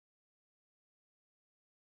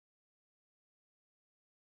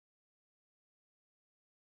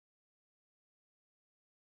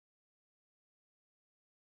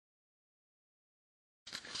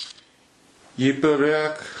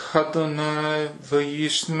Yiberek Adonai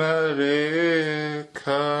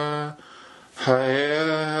v'yishmerecha,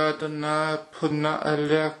 Ha'er Adonai puna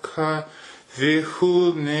alecha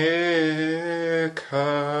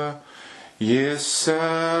v'chunecha, Yesa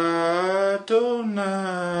Adonai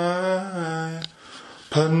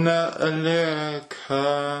puna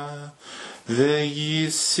alecha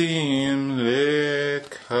v'yisim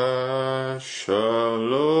lecha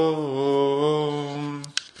shalom.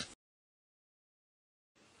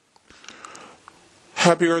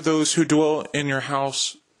 Happy are those who dwell in your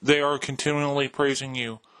house. They are continually praising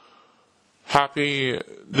you. Happy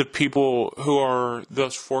the people who are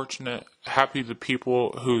thus fortunate. Happy the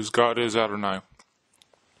people whose God is Adonai.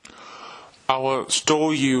 I will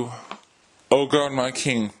extol you, O God my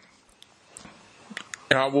King,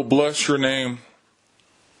 and I will bless your name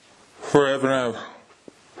forever and ever.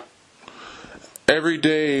 Every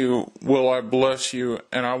day will I bless you,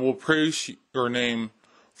 and I will praise your name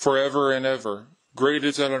forever and ever. Great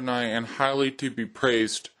is Adonai, and highly to be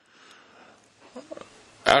praised.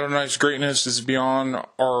 Adonai's greatness is beyond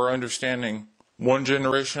our understanding. One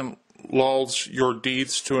generation lauds your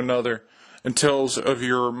deeds to another, and tells of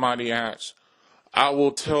your mighty acts. I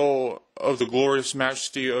will tell of the glorious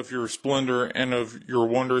majesty of your splendor and of your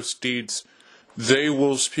wondrous deeds. They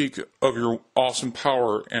will speak of your awesome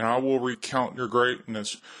power, and I will recount your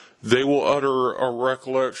greatness. They will utter a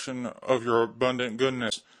recollection of your abundant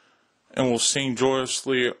goodness, and will sing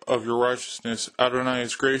joyously of your righteousness. Adonai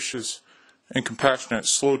is gracious and compassionate,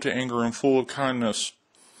 slow to anger, and full of kindness.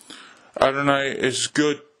 Adonai is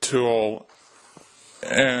good to all,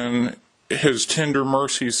 and his tender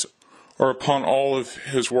mercies are upon all of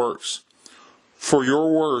his works. For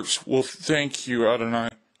your works will thank you, Adonai,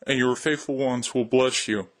 and your faithful ones will bless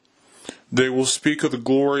you. They will speak of the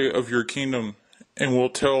glory of your kingdom, and will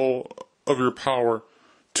tell of your power,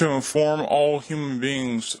 to inform all human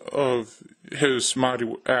beings of his mighty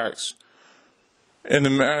acts, and the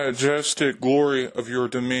majestic glory of your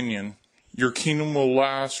dominion. Your kingdom will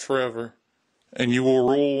last forever, and you will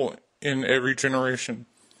rule in every generation.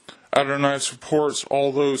 Adonai supports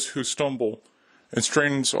all those who stumble, and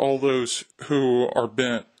strengthens all those who are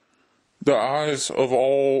bent. The eyes of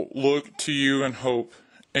all look to you in hope,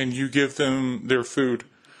 and you give them their food,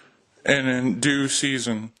 and in due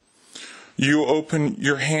season. You open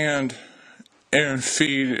your hand and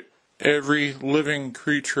feed every living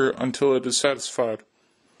creature until it is satisfied.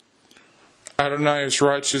 Adonai is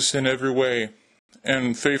righteous in every way,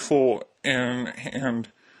 and faithful and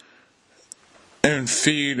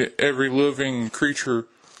feed every living creature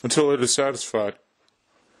until it is satisfied.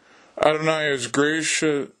 Adonai is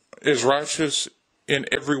gracious, is righteous in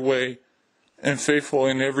every way, and faithful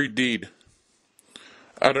in every deed.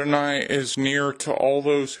 Adonai is near to all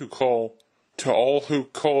those who call, to all who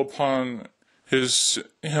call upon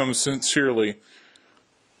him sincerely.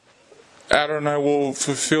 Adonai will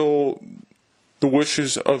fulfill the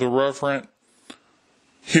wishes of the reverent.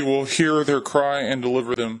 He will hear their cry and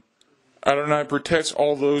deliver them. Adonai protects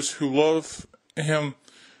all those who love him,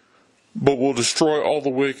 but will destroy all the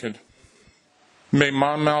wicked. May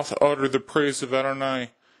my mouth utter the praise of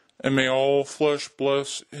Adonai, and may all flesh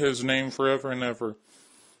bless his name forever and ever.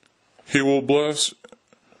 We will bless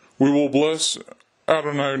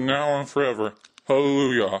Adonai now and forever.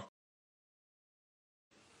 Hallelujah.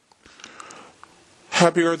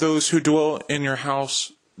 Happy are those who dwell in your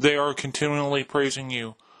house. They are continually praising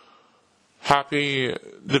you. Happy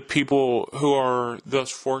the people who are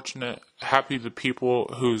thus fortunate. Happy the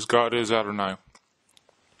people whose God is Adonai.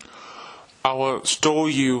 I will extol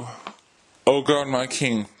you, O God my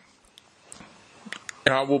King,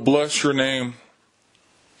 and I will bless your name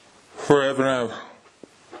forever and ever.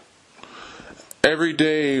 Every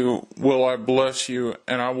day will I bless you,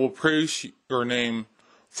 and I will praise your name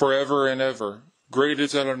forever and ever. Great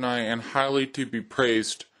is Adonai, and highly to be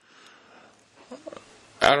praised.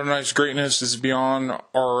 Adonai's greatness is beyond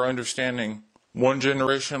our understanding. One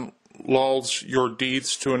generation lauds your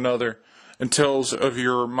deeds to another, and tells of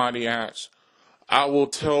your mighty acts. I will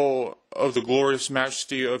tell of the glorious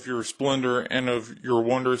majesty of your splendor and of your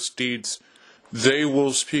wondrous deeds. They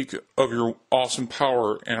will speak of your awesome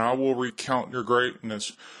power, and I will recount your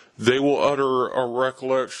greatness. They will utter a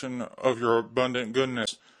recollection of your abundant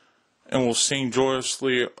goodness, and will sing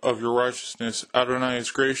joyously of your righteousness. Adonai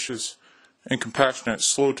is gracious and compassionate,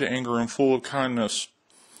 slow to anger, and full of kindness.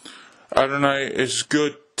 Adonai is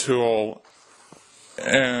good to all,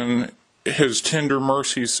 and his tender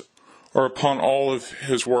mercies are upon all of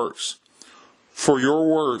his works. For your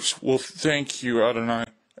works will thank you, Adonai,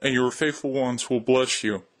 and your faithful ones will bless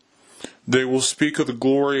you. They will speak of the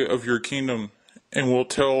glory of your kingdom, and will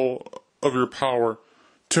tell of your power,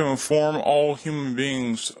 to inform all human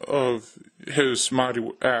beings of his mighty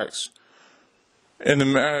acts. In the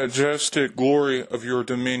majestic glory of your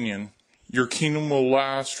dominion, your kingdom will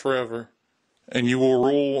last forever, and you will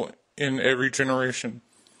rule in every generation.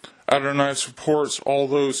 Adonai supports all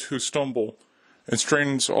those who stumble, and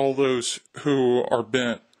strengthens all those who are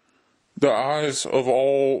bent. The eyes of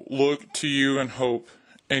all look to you in hope,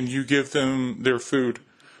 and you give them their food,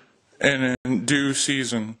 and in due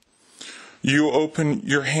season. You open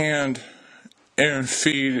your hand and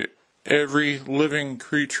feed every living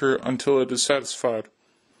creature until it is satisfied.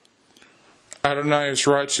 Adonai is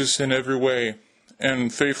righteous in every way,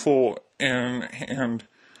 and faithful and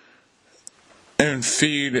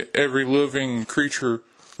feed every living creature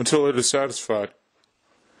until it is satisfied.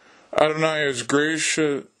 Adonai is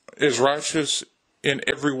gracious, is righteous in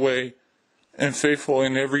every way, and faithful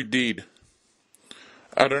in every deed.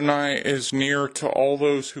 Adonai is near to all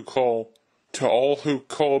those who call, to all who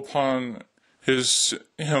call upon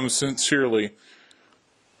him sincerely.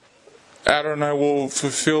 Adonai will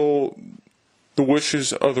fulfill the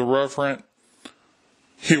wishes of the reverent.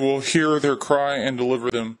 He will hear their cry and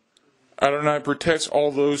deliver them. Adonai protects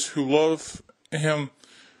all those who love him,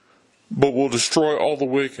 but will destroy all the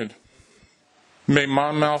wicked. May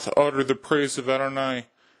my mouth utter the praise of Adonai,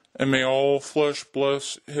 and may all flesh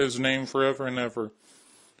bless his name forever and ever.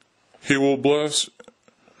 We will bless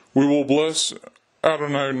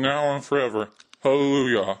Adonai now and forever.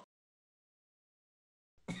 Hallelujah.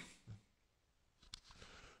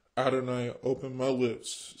 Adonai, open my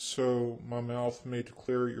lips, so my mouth may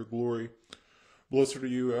declare your glory. Blessed are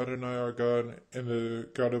you, Adonai, our God, and the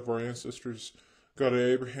God of our ancestors, God of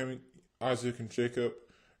Abraham, Isaac, and Jacob,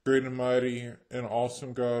 great and mighty and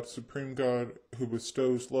awesome God, supreme God, who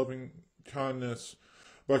bestows loving kindness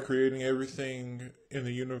by creating everything in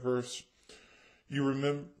the universe. You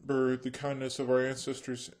remember the kindness of our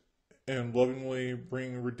ancestors and lovingly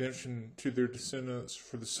bring redemption to their descendants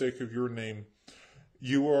for the sake of your name.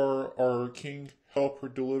 You are our King, helper,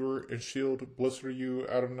 deliverer, and shield. Blessed are you,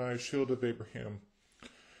 Adonai, shield of Abraham.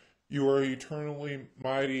 You are eternally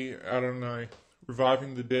mighty, Adonai,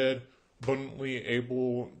 reviving the dead, abundantly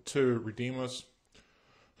able to redeem us,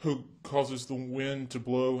 who causes the wind to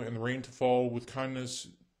blow and the rain to fall. With kindness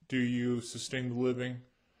do you sustain the living,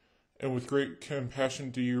 and with great compassion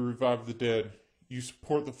do you revive the dead. You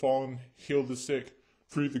support the fallen, heal the sick,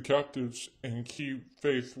 free the captives, and keep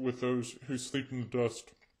faith with those who sleep in the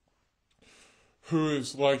dust. Who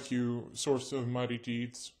is like you, source of mighty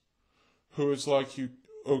deeds? Who is like you,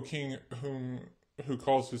 O King, who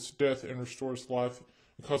causes death and restores life,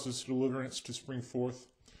 and causes deliverance to spring forth?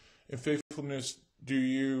 In faithfulness do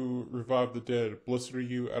you revive the dead. Blessed are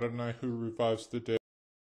you, Adonai, who revives the dead.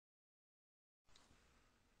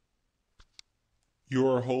 You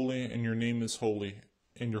are holy, and your name is holy,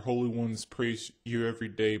 and your holy ones praise you every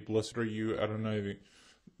day. Blessed are you, Adonai,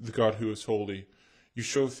 the God who is holy. You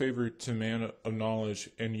show favor to man of knowledge,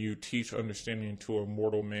 and you teach understanding to a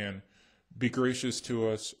mortal man. Be gracious to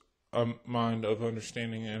us. A mind of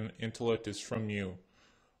understanding and intellect is from you.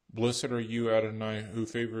 Blessed are you, Adonai, who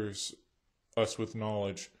favors us with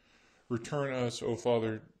knowledge. Return us, O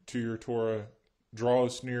Father, to your Torah. Draw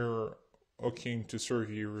us near, O King, to serve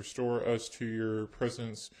you. Restore us to your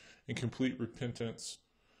presence in complete repentance.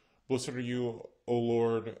 Blessed are you, O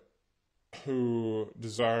Lord, who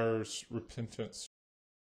desires repentance.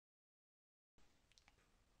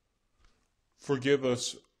 Forgive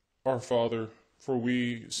us, our Father, for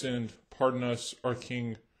we sinned. Pardon us, our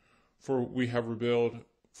King, for we have rebelled.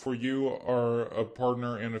 For you are a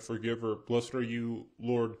pardoner and a forgiver. Blessed are you,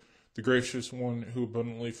 Lord, the gracious one who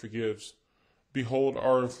abundantly forgives. Behold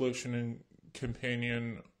our affliction and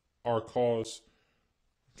champion our cause,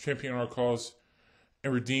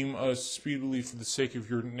 and redeem us speedily for the sake of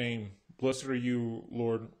your name. Blessed are you,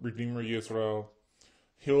 Lord, Redeemer Yisrael.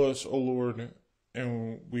 Heal us, O Lord,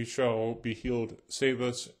 and we shall be healed. Save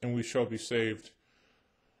us, and we shall be saved.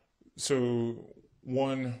 So,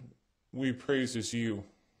 one we praise is you.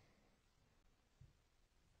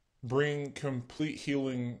 Bring complete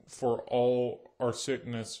healing for all our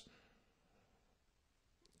sickness.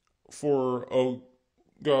 For, O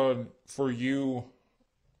God, for you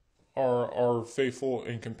are our faithful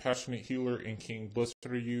and compassionate healer and King. Blessed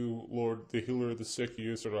are you, Lord, the healer of the sick of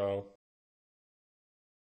Israel.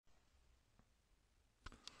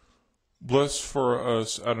 Bless for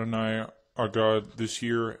us, Adonai, our God, this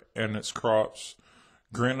year and its crops.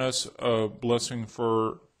 Grant us a blessing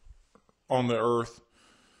on the earth.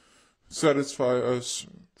 Satisfy us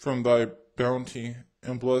from thy bounty,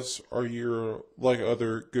 and bless our year like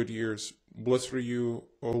other good years. Blessed are you,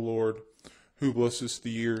 O Lord, who blesses the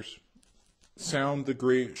years. sound the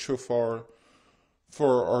great shofar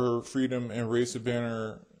for our freedom and raise the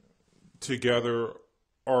banner to gather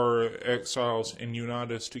our exiles and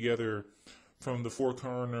unite us together from the four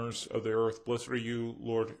corners of the earth. Blessed are you,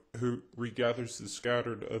 Lord, who regathers the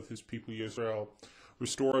scattered of his people Israel.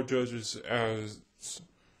 Restore our judges as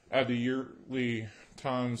at the yearly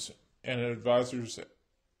times and advisors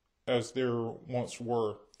as there once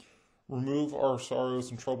were. Remove our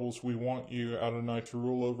sorrows and troubles. We want you, Adonai, to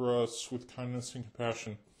rule over us with kindness and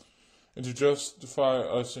compassion, and to justify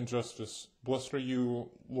us in justice. Blessed are you,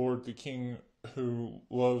 Lord, the King, who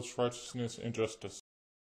loves righteousness and justice.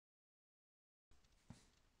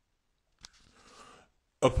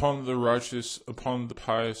 Upon the righteous, upon the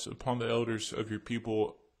pious, upon the elders of your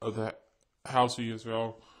people of the house of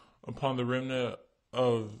Israel, upon the remnant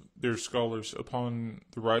of their scholars, upon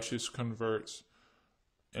the righteous converts,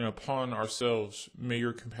 and upon ourselves, may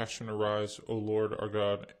your compassion arise, O Lord our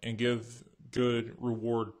God, and give good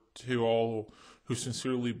reward to all who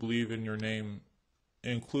sincerely believe in your name.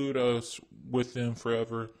 Include us with them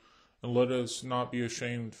forever, and let us not be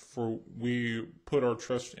ashamed, for we put our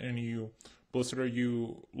trust in you. Blessed are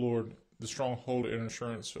you, Lord, the stronghold and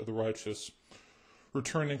assurance of the righteous.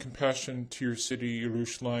 Return in compassion to your city,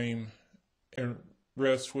 Jerusalem, and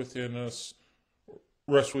rest within it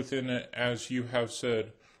as you have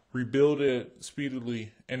said. Rebuild it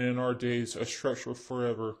speedily, and in our days a structure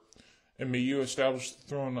forever. And may you establish the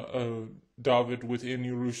throne of David within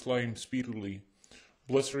Jerusalem speedily.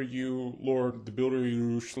 Blessed are you, Lord, the builder of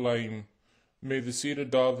Jerusalem. May the seed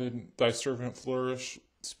of David, thy servant, flourish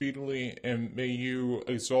speedily, and may you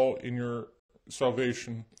exalt in your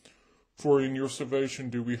salvation. For in your salvation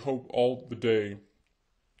do we hope all the day.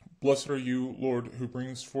 Blessed are you, Lord, who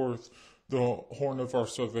brings forth the horn of our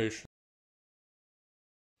salvation.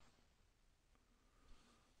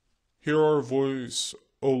 Hear our voice,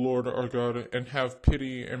 O Lord our God, and have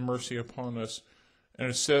pity and mercy upon us, and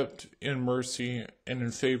accept in mercy and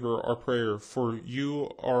in favor our prayer. For you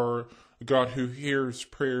are a God who hears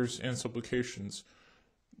prayers and supplications.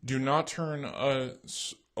 Do not turn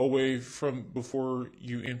us away from before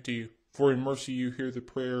you empty, for in mercy you hear the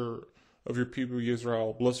prayer of your people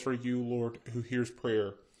Israel. Blessed are you, Lord, who hears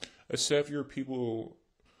prayer. Accept your people,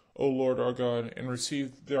 O Lord our God, and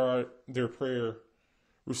receive their prayer.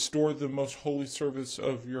 Restore the most holy service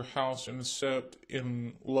of your house and accept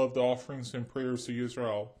in love the offerings and prayers of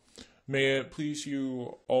Israel. May it please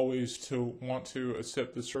you always to want to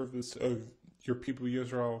accept the service of your people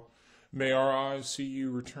Israel. May our eyes see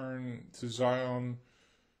you return to Zion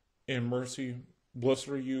in mercy. Blessed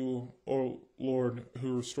are you, O Lord,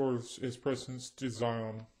 who restores his presence to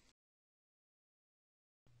Zion.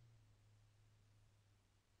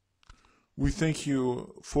 We thank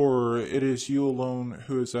you, for it is you alone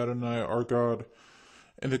who is Adonai our God,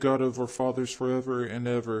 and the God of our fathers forever and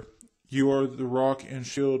ever. You are the rock and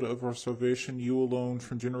shield of our salvation, you alone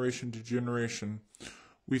from generation to generation.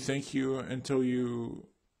 We thank you until you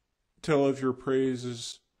tell of your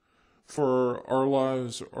praises, for our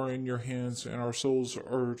lives are in your hands, and our souls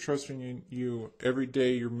are trusting in you. Every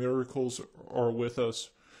day your miracles are with us.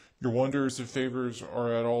 Your wonders and favors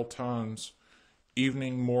are at all times,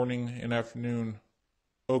 evening, morning, and afternoon.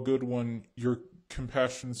 O good one, your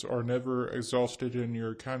compassions are never exhausted, and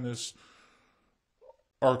your kindness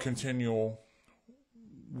are continual.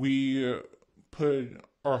 We put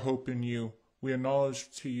our hope in you. We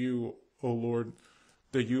acknowledge to you, O Lord,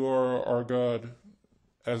 that you are our God,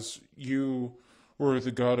 as you were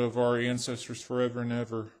the God of our ancestors forever and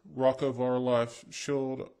ever, rock of our life,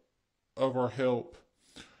 shield of our help.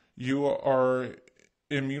 You are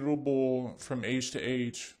immutable from age to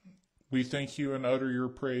age. We thank you and utter your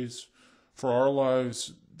praise for our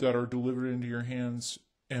lives that are delivered into your hands,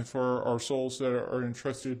 and for our souls that are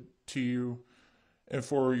entrusted to you, and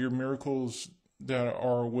for your miracles that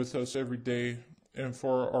are with us every day, and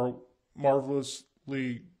for your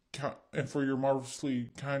marvelously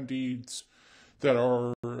kind deeds that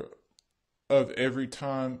are of every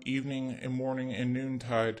time, evening and morning and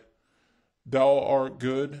noontide. Thou art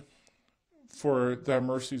good, for thy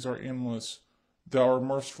mercies are endless. Thou art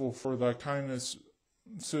merciful, for thy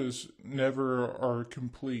kindnesses never are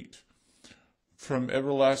complete. From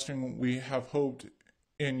everlasting we have hoped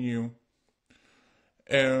in you,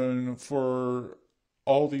 and for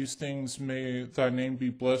all these things may thy name be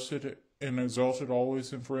blessed and exalted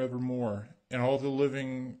always and forevermore. And all the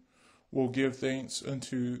living will give thanks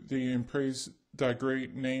unto thee and praise thy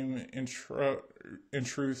great name in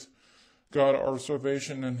truth, God, our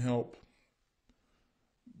salvation and help.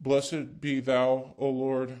 Blessed be thou, O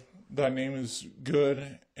Lord. Thy name is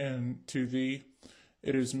good, and to thee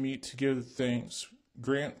it is meet to give thanks.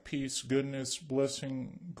 grant peace, goodness,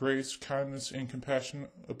 blessing, grace, kindness, and compassion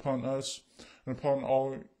upon us and upon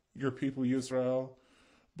all your people Israel.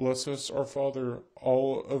 Bless us, our Father,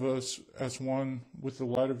 all of us as one with the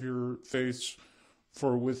light of your face.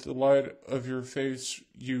 For with the light of your face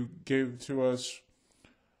you gave to us,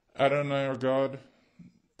 Adonai our God,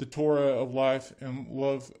 the Torah of life and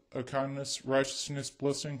love of kindness, righteousness,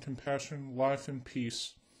 blessing, compassion, life, and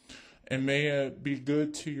peace. And may it be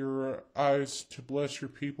good to your eyes to bless your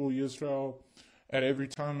people Israel at every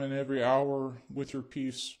time and every hour with your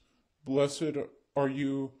peace. Blessed are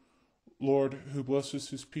you, Lord, who blesses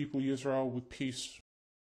his people Israel with peace.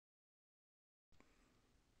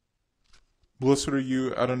 Blessed are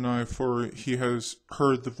you, Adonai, for he has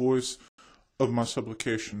heard the voice of my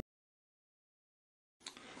supplication.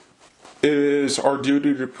 It is our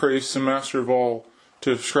duty to praise the Master of all,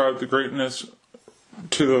 to ascribe the greatness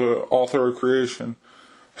to the author of creation,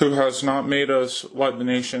 who has not made us like the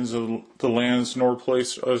nations of the lands, nor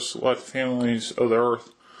placed us like the families of the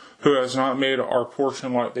earth, who has not made our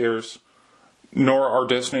portion like theirs, nor our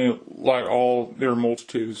destiny like all their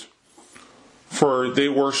multitudes. For they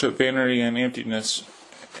worship vanity and emptiness,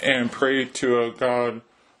 and pray to a God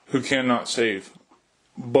who cannot save.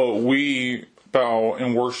 But we bow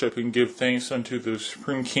and worship and give thanks unto the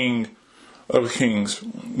Supreme King of Kings,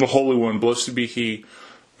 the Holy One, blessed be He,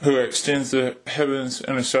 who extends the heavens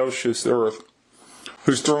and establishes the earth,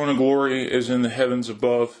 whose throne of glory is in the heavens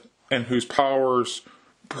above, and whose powers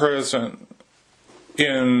present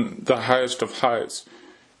in the highest of heights.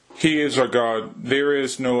 He is our God, there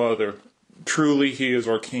is no other. Truly he is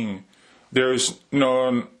our King, there is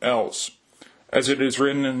none else. As it is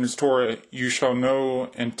written in his Torah, you shall know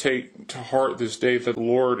and take to heart this day that the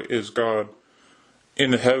Lord is God.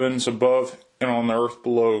 In the heavens above and on the earth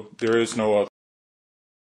below, there is no other.